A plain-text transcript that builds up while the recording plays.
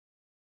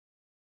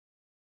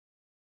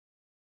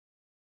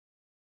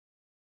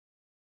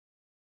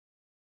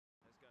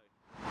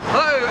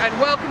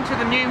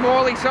the new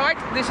Morley site.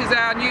 This is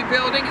our new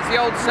building. It's the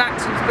old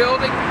Saxons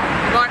building.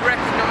 You might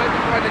recognise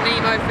it by the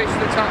Nemo fish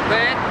that's up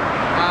there.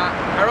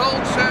 Our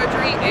old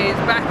surgery is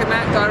back in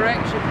that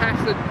direction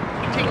past the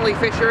Tingley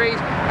fisheries,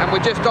 and we're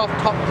just off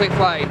Topcliffe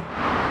Lane.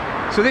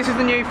 So this is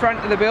the new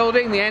front of the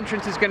building. The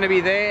entrance is going to be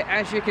there.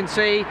 As you can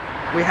see,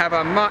 we have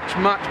a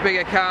much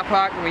bigger car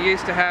park than we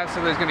used to have,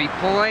 so there's going to be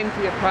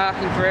plenty of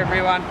parking for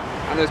everyone,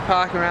 and there's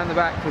parking around the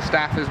back for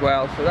staff as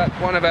well. So that's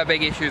one of our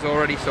big issues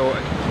already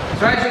sorted.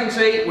 So as you can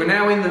see, we're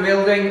now in the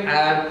building.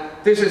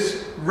 This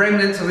is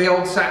remnants of the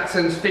old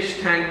Saxons fish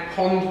tank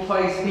pond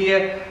place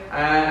here,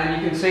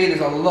 and you can see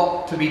there's a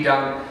lot to be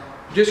done.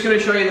 I'm just going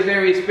to show you the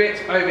various bits.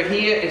 Over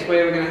here is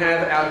where we're going to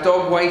have our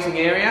dog waiting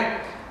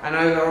area. And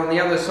over on the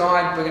other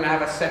side, we're going to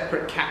have a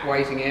separate cat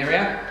waiting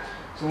area.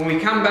 So when we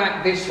come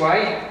back this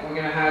way, we're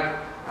going to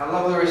have a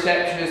lovely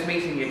receptionist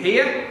meeting you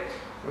here.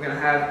 We're going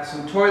to have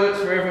some toilets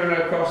for everyone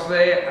across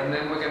there, and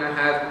then we're going to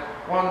have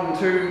 1,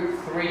 2,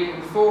 3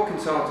 and 4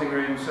 consulting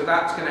rooms. So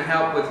that's going to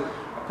help with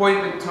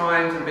appointment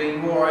times and being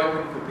more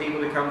open for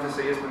people to come to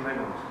see us when they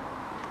want.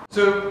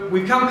 So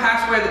we've come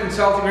past where the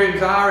consulting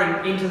rooms are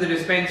and into the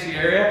dispensary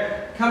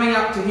area. Coming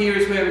up to here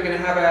is where we're going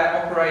to have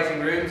our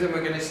operating rooms, and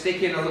we're going to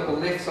stick in a little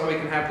lift so we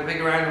can have the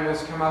bigger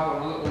animals come up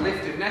on a little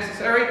lift if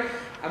necessary.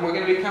 And we're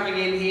going to be coming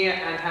in here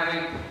and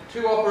having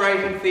 2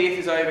 operating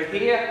theatres over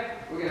here.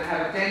 We're going to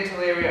have a dental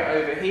area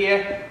over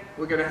here.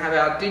 We're going to have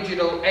our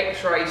digital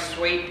x-ray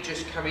suite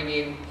just coming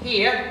in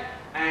here.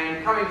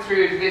 And coming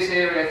through to this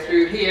area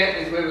through here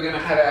is where we're going to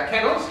have our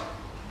kennels.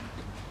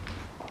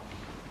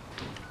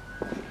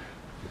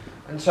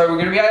 And so we're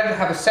going to be able to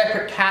have a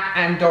separate cat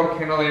and dog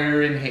kennel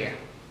area in here.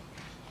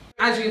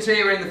 As you can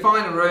see, we're in the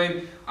final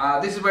room.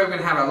 This is where we're going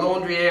to have a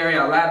laundry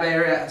area, a lab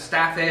area, a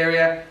staff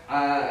area.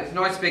 It's a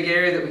nice big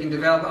area that we can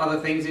develop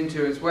other things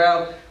into as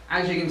well.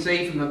 As you can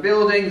see from the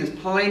building, there's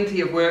plenty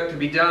of work to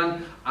be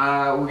done.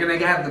 We're going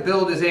to have the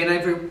builders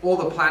in, all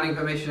the planning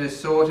permission is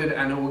sorted,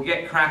 and it will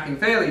get cracking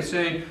fairly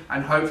soon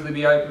and hopefully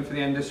be open for the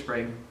end of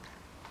spring.